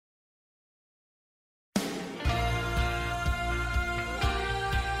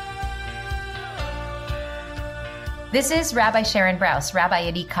This is Rabbi Sharon Brous, Rabbi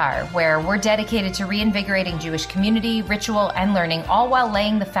at Ikar, where we're dedicated to reinvigorating Jewish community, ritual, and learning, all while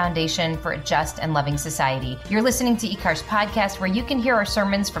laying the foundation for a just and loving society. You're listening to Ikar's podcast, where you can hear our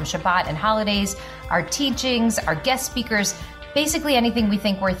sermons from Shabbat and holidays, our teachings, our guest speakers, basically anything we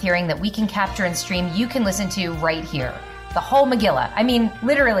think worth hearing that we can capture and stream, you can listen to right here. The whole Megillah. I mean,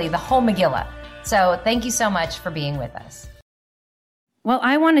 literally the whole Megillah. So thank you so much for being with us. Well,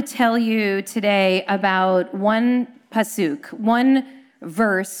 I want to tell you today about one pasuk, one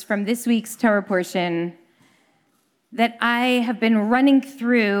verse from this week's Torah portion that I have been running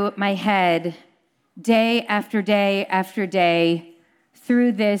through my head day after day after day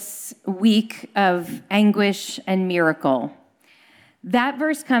through this week of anguish and miracle. That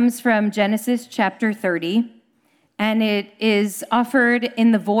verse comes from Genesis chapter 30, and it is offered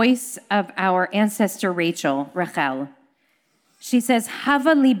in the voice of our ancestor Rachel. She says,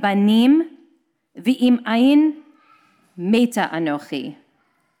 Hava li banim v'im ayin meta anochi.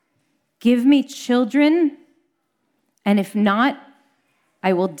 Give me children, and if not,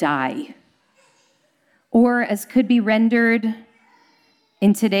 I will die. Or, as could be rendered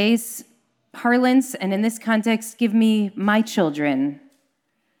in today's parlance and in this context, give me my children,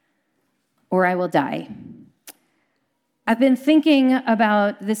 or I will die. I've been thinking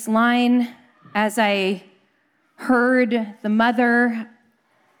about this line as I heard the mother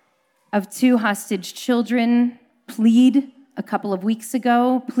of two hostage children plead a couple of weeks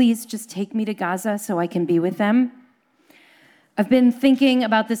ago, please just take me to Gaza so I can be with them. I've been thinking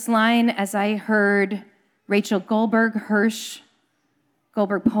about this line as I heard Rachel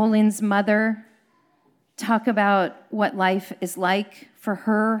Goldberg-Polin's mother, talk about what life is like for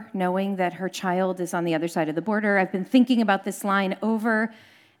her, knowing that her child is on the other side of the border. I've been thinking about this line over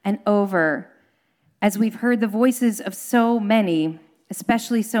and over as we've heard the voices of so many,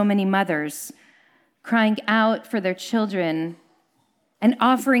 especially so many mothers, crying out for their children and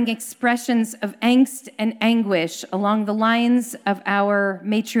offering expressions of angst and anguish along the lines of our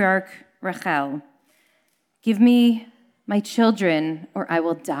matriarch Rachel. Give me my children, or I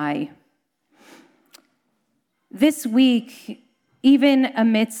will die. This week, even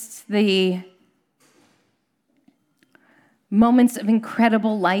amidst the moments of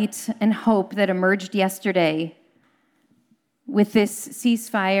incredible light and hope that emerged yesterday with this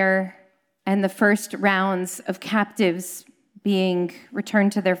ceasefire and the first rounds of captives being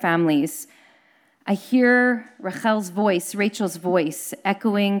returned to their families, I hear Rachel's voice, Rachel's voice,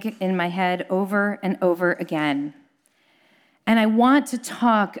 echoing in my head over and over again. And I want to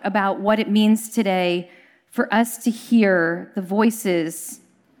talk about what it means today for us to hear the voices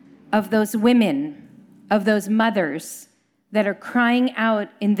of those women, of those mothers that are crying out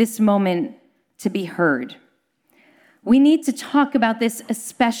in this moment to be heard. We need to talk about this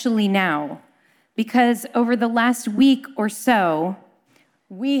especially now, because over the last week or so,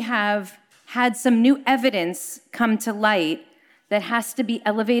 we have had some new evidence come to light that has to be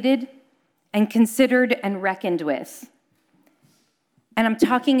elevated and considered and reckoned with. And I'm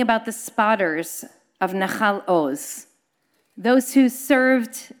talking about the spotters of Nahal Oz, those who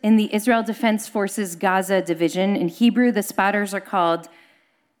served in the Israel Defense Forces Gaza division. In Hebrew, the spotters are called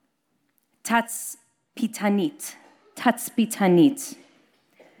tatzpitanit.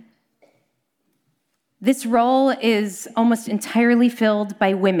 This role is almost entirely filled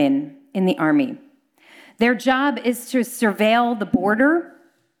by women in the army. Their job is to surveil the border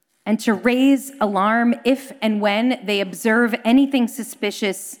and to raise alarm if and when they observe anything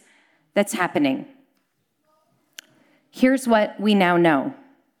suspicious that's happening. Here's what we now know.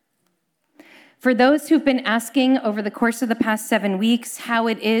 For those who've been asking over the course of the past 7 weeks how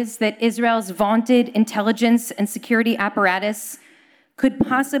it is that Israel's vaunted intelligence and security apparatus could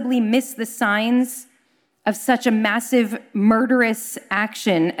possibly miss the signs of such a massive murderous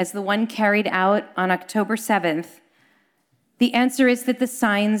action as the one carried out on October 7th, the answer is that the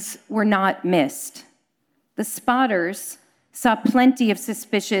signs were not missed. The spotters saw plenty of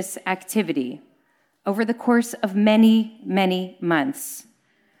suspicious activity over the course of many, many months.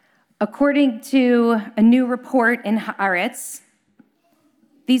 According to a new report in Haaretz,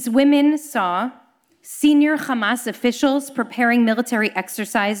 these women saw senior Hamas officials preparing military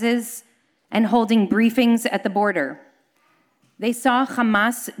exercises and holding briefings at the border. They saw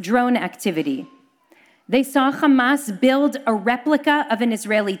Hamas drone activity. They saw Hamas build a replica of an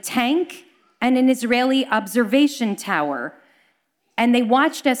Israeli tank and an Israeli observation tower. And they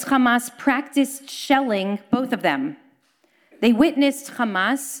watched as Hamas practiced shelling both of them. They witnessed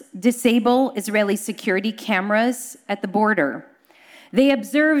Hamas disable Israeli security cameras at the border. They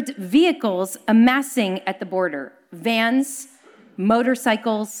observed vehicles amassing at the border, vans,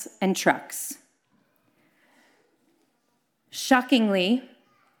 motorcycles, and trucks. Shockingly,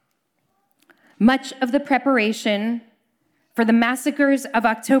 much of the preparation for the massacres of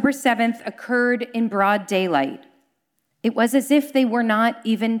October 7th occurred in broad daylight. It was as if they were not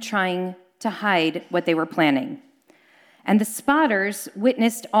even trying to hide what they were planning. And the spotters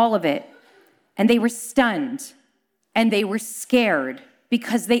witnessed all of it, and they were stunned, and they were scared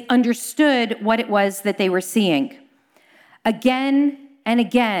because they understood what it was that they were seeing. Again and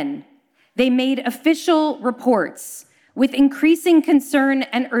again, they made official reports with increasing concern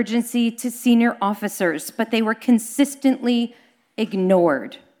and urgency to senior officers, but they were consistently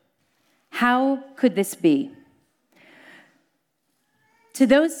ignored. How could this be? To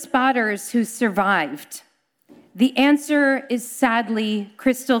those spotters who survived, the answer is sadly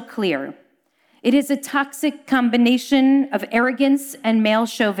crystal clear. It is a toxic combination of arrogance and male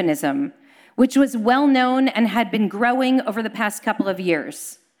chauvinism, which was well known and had been growing over the past couple of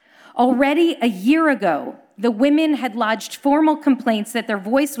years. Already a year ago, the women had lodged formal complaints that their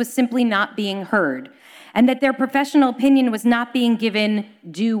voice was simply not being heard and that their professional opinion was not being given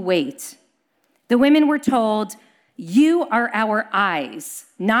due weight. The women were told, "You are our eyes,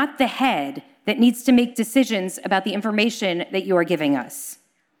 not the head that needs to make decisions about the information that you are giving us."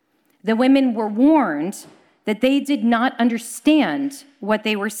 The women were warned that they did not understand what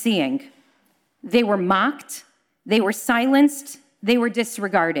they were seeing. They were mocked, they were silenced, they were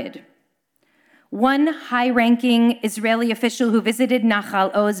disregarded. One high-ranking Israeli official who visited Nahal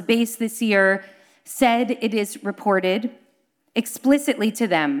Oz base this year said, it is reported explicitly to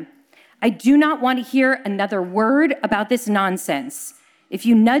them, "I do not want to hear another word about this nonsense. If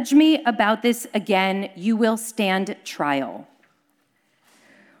you nudge me about this again, you will stand trial."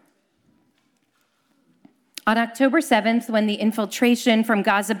 On October 7th, when the infiltration from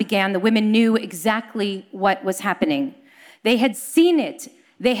Gaza began, the women knew exactly what was happening. They had seen it.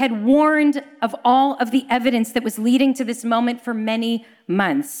 They had warned of all of the evidence that was leading to this moment for many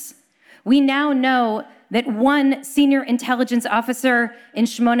months. We now know that one senior intelligence officer in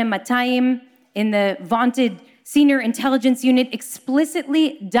Shmona Matayim, in the vaunted senior intelligence unit,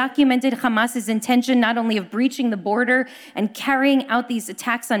 explicitly documented Hamas's intention not only of breaching the border and carrying out these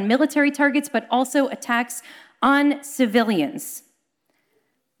attacks on military targets, but also attacks on civilians.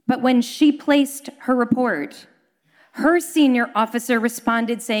 But when she placed her report, her senior officer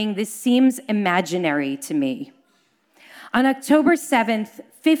responded saying, "This seems imaginary to me." On October 7th,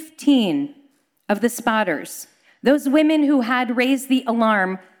 15 of the spotters, those women who had raised the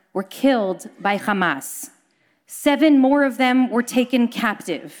alarm, were killed by Hamas. 7 more of them were taken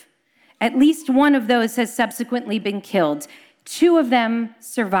captive. At least one of those has subsequently been killed. 2 of them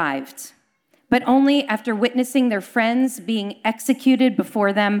survived, but only after witnessing their friends being executed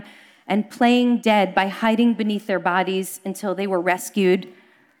before them and playing dead by hiding beneath their bodies until they were rescued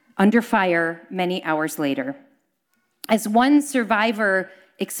under fire many hours later. As one survivor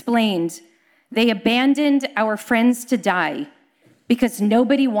explained, "They abandoned our friends to die because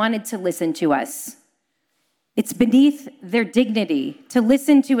nobody wanted to listen to us. It's beneath their dignity to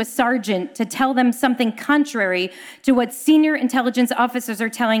listen to a sergeant to tell them something contrary to what senior intelligence officers are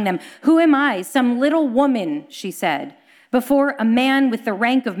telling them. Who am I, some little woman," she said, "before a man with the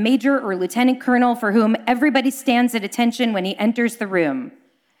rank of major or lieutenant colonel for whom everybody stands at attention when he enters the room."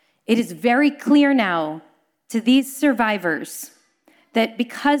 It is very clear now to these survivors that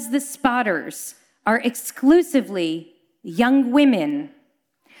because the spotters are exclusively young women,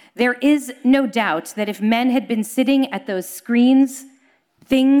 there is no doubt that if men had been sitting at those screens,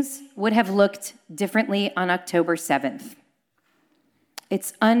 things would have looked differently on October 7th.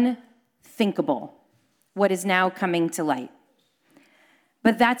 It's unthinkable what is now coming to light.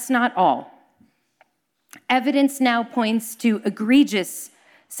 But that's not all. Evidence now points to egregious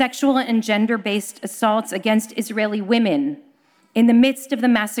sexual and gender-based assaults against Israeli women in the midst of the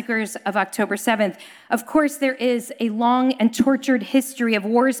massacres of October 7th. Of course, there is a long and tortured history of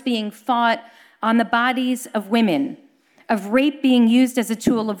wars being fought on the bodies of women, of rape being used as a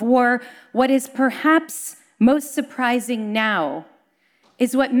tool of war. What is perhaps most surprising now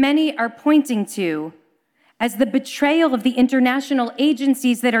is what many are pointing to as the betrayal of the international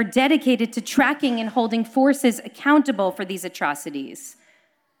agencies that are dedicated to tracking and holding forces accountable for these atrocities,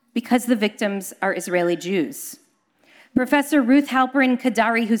 because the victims are Israeli Jews. Professor Ruth Halperin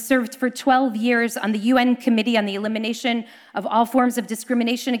Kadari, who served for 12 years on the UN Committee on the Elimination of All Forms of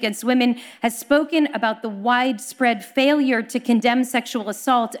Discrimination Against Women, has spoken about the widespread failure to condemn sexual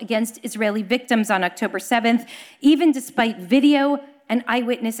assault against Israeli victims on October 7th, even despite video and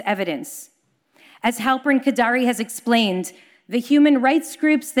eyewitness evidence. As Halperin Kadari has explained, the human rights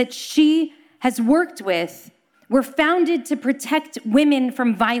groups that she has worked with were founded to protect women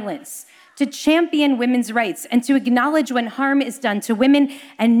from violence, to champion women's rights and to acknowledge when harm is done to women.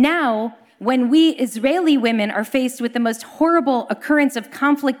 And now, when we Israeli women are faced with the most horrible occurrence of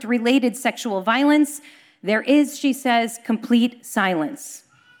conflict-related sexual violence, there is, she says, complete silence.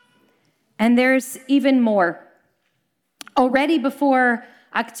 And there's even more. Already before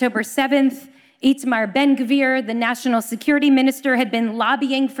October 7th, Itamar Ben-Gvir, the national security minister, had been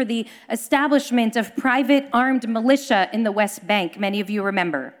lobbying for the establishment of private armed militia in the West Bank. Many of you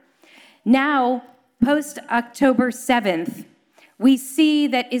remember. Now, post-October 7th, we see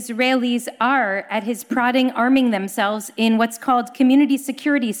that Israelis are, at his prodding, arming themselves in what's called community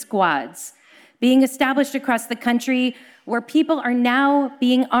security squads, being established across the country where people are now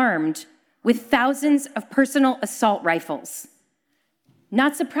being armed with thousands of personal assault rifles.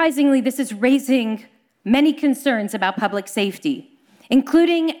 Not surprisingly, this is raising many concerns about public safety,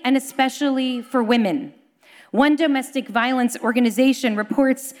 including and especially for women. One domestic violence organization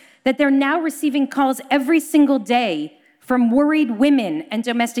reports that they're now receiving calls every single day from worried women and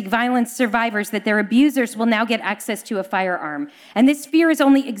domestic violence survivors that their abusers will now get access to a firearm. And this fear is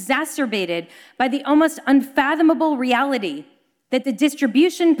only exacerbated by the almost unfathomable reality that the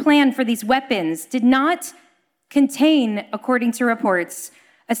distribution plan for these weapons did not contain, according to reports,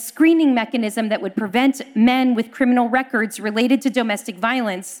 a screening mechanism that would prevent men with criminal records related to domestic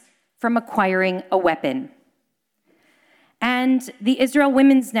violence from acquiring a weapon. And the Israel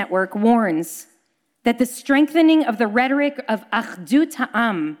Women's Network warns that the strengthening of the rhetoric of Achdut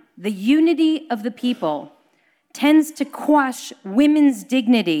Ha'am, the unity of the people, tends to quash women's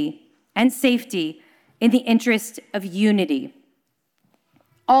dignity and safety in the interest of unity.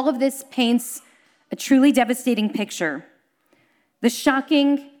 All of this paints a truly devastating picture. The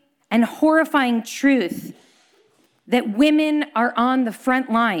shocking and horrifying truth that women are on the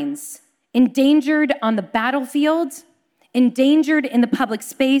front lines, endangered on the battlefield, endangered in the public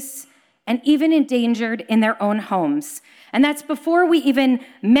space, and even endangered in their own homes. And that's before we even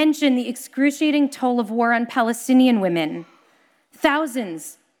mention the excruciating toll of war on Palestinian women.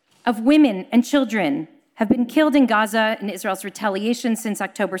 Thousands of women and children have been killed in Gaza in Israel's retaliation since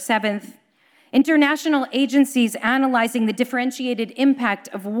October 7th. International agencies analyzing the differentiated impact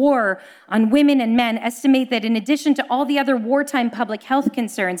of war on women and men estimate that in addition to all the other wartime public health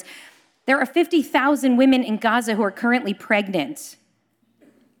concerns, there are 50,000 women in Gaza who are currently pregnant.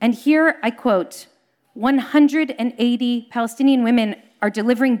 And here I quote, 180 Palestinian women are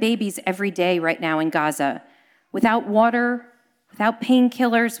delivering babies every day right now in Gaza, without water, without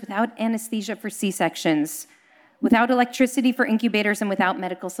painkillers, without anesthesia for C-sections, without electricity for incubators, and without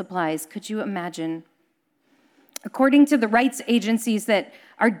medical supplies. Could you imagine? According to the rights agencies that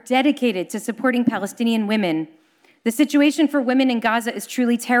are dedicated to supporting Palestinian women, the situation for women in Gaza is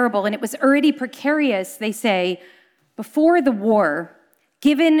truly terrible, and it was already precarious, they say, before the war,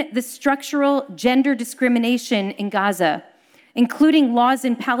 given the structural gender discrimination in Gaza, including laws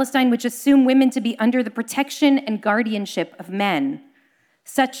in Palestine which assume women to be under the protection and guardianship of men.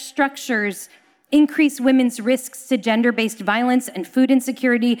 Such structures increase women's risks to gender-based violence and food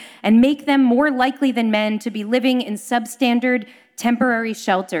insecurity and make them more likely than men to be living in substandard temporary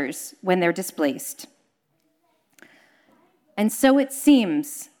shelters when they're displaced. And so it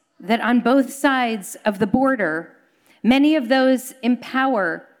seems that on both sides of the border, many of those in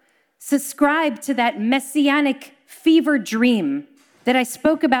power subscribe to that messianic fever dream that I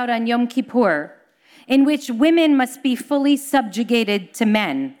spoke about on Yom Kippur, in which women must be fully subjugated to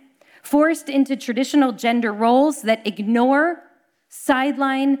men, forced into traditional gender roles that ignore,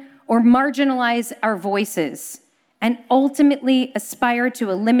 sideline, or marginalize our voices, and ultimately aspire to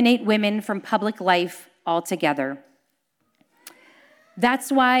eliminate women from public life altogether.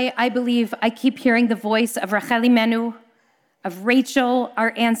 That's why I believe I keep hearing the voice of Rachel Imenu, of Rachel,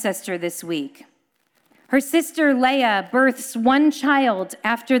 our ancestor, this week. Her sister Leah births one child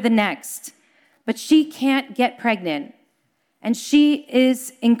after the next, but she can't get pregnant, and she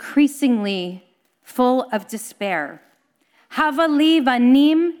is increasingly full of despair. Hava li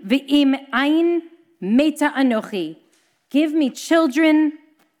banim ve'im ein meta anochi. Give me children,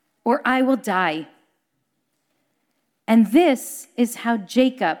 or I will die. And this is how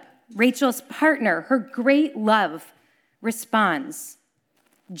Jacob, Rachel's partner, her great love, responds.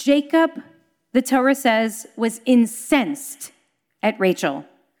 Jacob, the Torah says, was incensed at Rachel.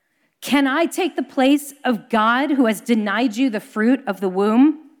 Can I take the place of God who has denied you the fruit of the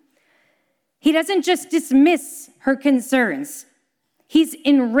womb? He doesn't just dismiss her concerns. He's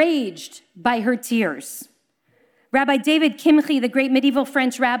enraged by her tears. Rabbi David Kimchi, the great medieval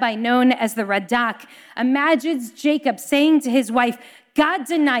French rabbi known as the Radak, imagines Jacob saying to his wife, God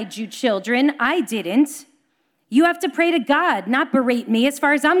denied you children, I didn't. You have to pray to God, not berate me. As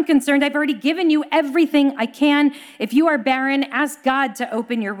far as I'm concerned, I've already given you everything I can. If you are barren, ask God to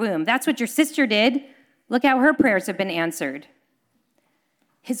open your womb. That's what your sister did. Look how her prayers have been answered.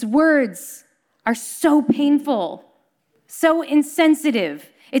 His words are so painful, so insensitive.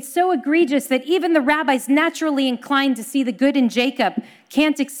 It's so egregious that even the rabbis naturally inclined to see the good in Jacob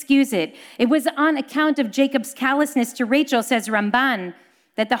can't excuse it. It was on account of Jacob's callousness to Rachel, says Ramban,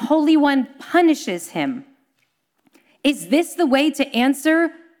 that the Holy One punishes him. Is this the way to answer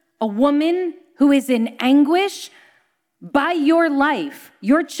a woman who is in anguish? By your life,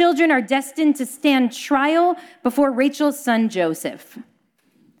 your children are destined to stand trial before Rachel's son Joseph.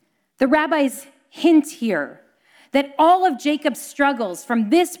 The rabbis hint here that all of Jacob's struggles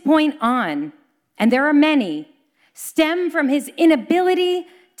from this point on, and there are many, stem from his inability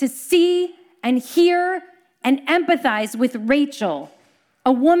to see and hear and empathize with Rachel,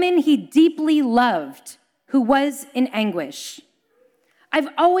 a woman he deeply loved, who was in anguish. I've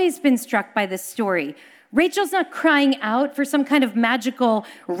always been struck by this story. Rachel's not crying out for some kind of magical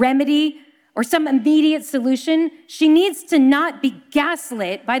remedy or some immediate solution. She needs to not be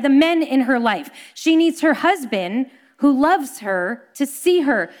gaslit by the men in her life. She needs her husband, who loves her, to see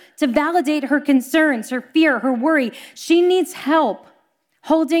her, to validate her concerns, her fear, her worry. She needs help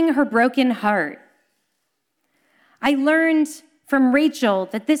holding her broken heart. I learned from Rachel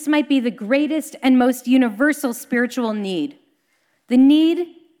that this might be the greatest and most universal spiritual need. The need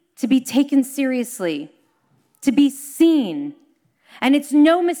to be taken seriously, to be seen. And it's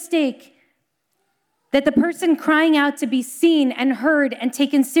no mistake that the person crying out to be seen and heard and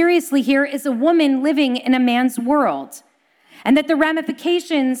taken seriously here is a woman living in a man's world. And that the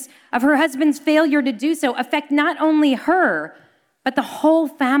ramifications of her husband's failure to do so affect not only her, but the whole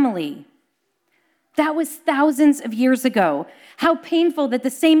family. That was thousands of years ago. How painful that the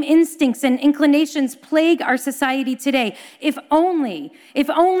same instincts and inclinations plague our society today. If only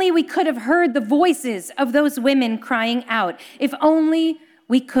we could have heard the voices of those women crying out. If only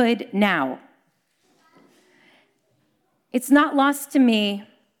we could now. It's not lost to me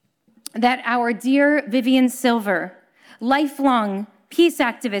that our dear Vivian Silver, lifelong peace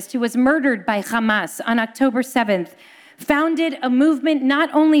activist who was murdered by Hamas on October 7th, founded a movement not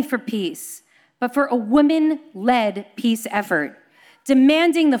only for peace, but for a women-led peace effort,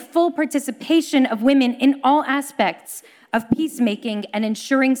 demanding the full participation of women in all aspects of peacemaking and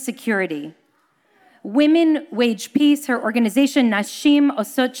ensuring security. Women Wage Peace, her organization, Nashim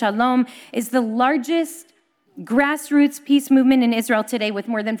Osot Shalom, is the largest grassroots peace movement in Israel today with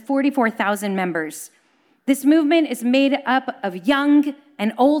more than 44,000 members. This movement is made up of young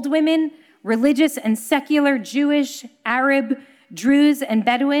and old women, religious and secular, Jewish, Arab, Druze, and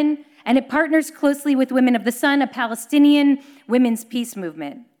Bedouin, and it partners closely with Women of the Sun, a Palestinian women's peace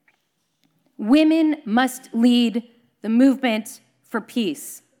movement. Women must lead the movement for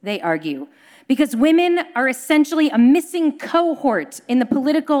peace, they argue, because women are essentially a missing cohort in the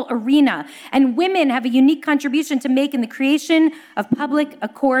political arena, and women have a unique contribution to make in the creation of public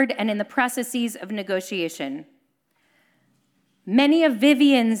accord and in the processes of negotiation. Many of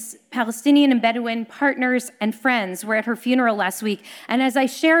Vivian's Palestinian and Bedouin partners and friends were at her funeral last week, and as I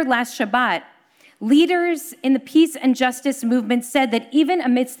shared last Shabbat, leaders in the peace and justice movement said that even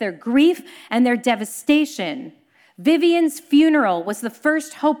amidst their grief and their devastation, Vivian's funeral was the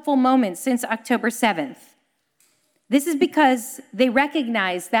first hopeful moment since October 7th. This is because they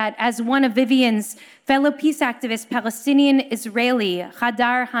recognize that, as one of Vivian's fellow peace activists, Palestinian-Israeli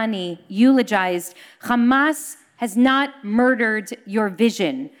Hadar Hani, eulogized, Hamas has not murdered your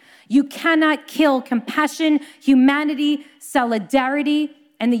vision. You cannot kill compassion, humanity, solidarity,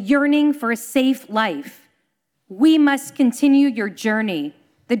 and the yearning for a safe life. We must continue your journey,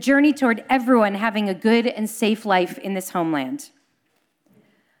 the journey toward everyone having a good and safe life in this homeland.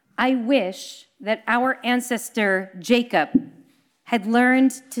 I wish that our ancestor Jacob had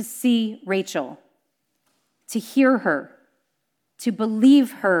learned to see Rachel, to hear her, to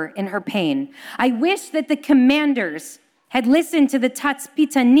believe her in her pain. I wish that the commanders had listened to the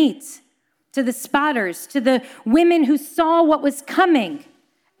Tatzpitanit, to the spotters, to the women who saw what was coming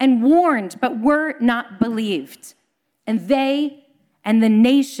and warned but were not believed. And they and the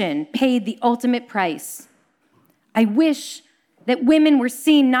nation paid the ultimate price. I wish that women were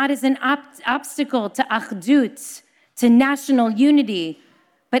seen not as an obstacle to achdut, to national unity,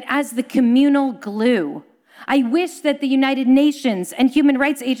 but as the communal glue. I wish that the United Nations and human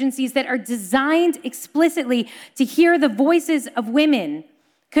rights agencies that are designed explicitly to hear the voices of women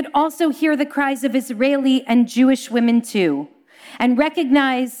could also hear the cries of Israeli and Jewish women too, and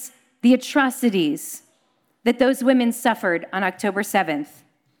recognize the atrocities that those women suffered on October 7th.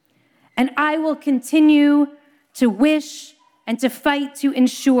 And I will continue to wish and to fight to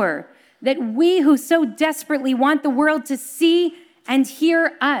ensure that we who so desperately want the world to see and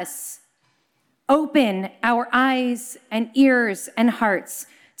hear us open our eyes and ears and hearts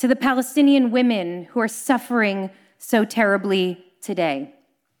to the Palestinian women who are suffering so terribly today.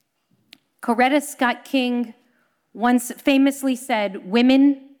 Coretta Scott King once famously said,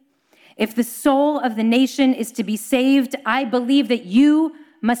 "Women, if the soul of the nation is to be saved, I believe that you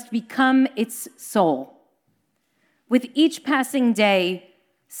must become its soul." With each passing day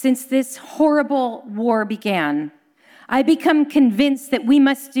since this horrible war began, I become convinced that we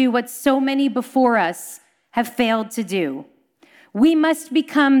must do what so many before us have failed to do. We must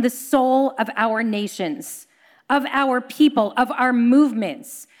become the soul of our nations, of our people, of our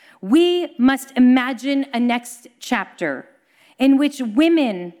movements. We must imagine a next chapter in which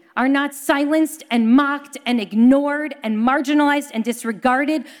women are not silenced and mocked and ignored and marginalized and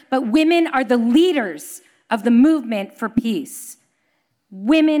disregarded, but women are the leaders of the movement for peace.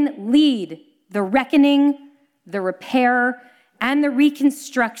 Women lead the reckoning, the repair, and the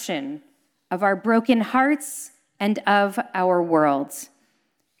reconstruction of our broken hearts and of our world.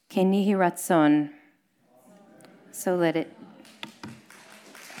 Ken Yehi Ratzon. So let it.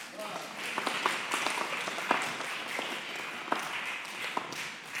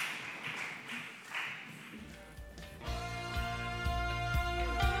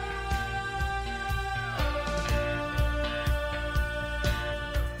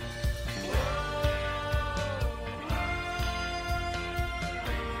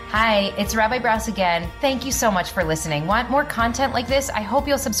 Hi, it's Rabbi Brous again. Thank you so much for listening. Want more content like this? I hope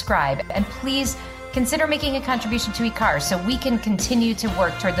you'll subscribe. And please consider making a contribution to IKAR so we can continue to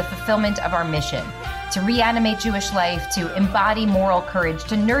work toward the fulfillment of our mission, to reanimate Jewish life, to embody moral courage,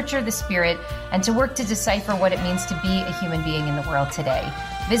 to nurture the spirit, and to work to decipher what it means to be a human being in the world today.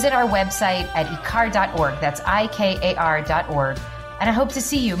 Visit our website at ikar.org. That's IKAR.org. And I hope to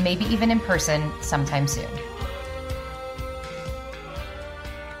see you, maybe even in person, sometime soon.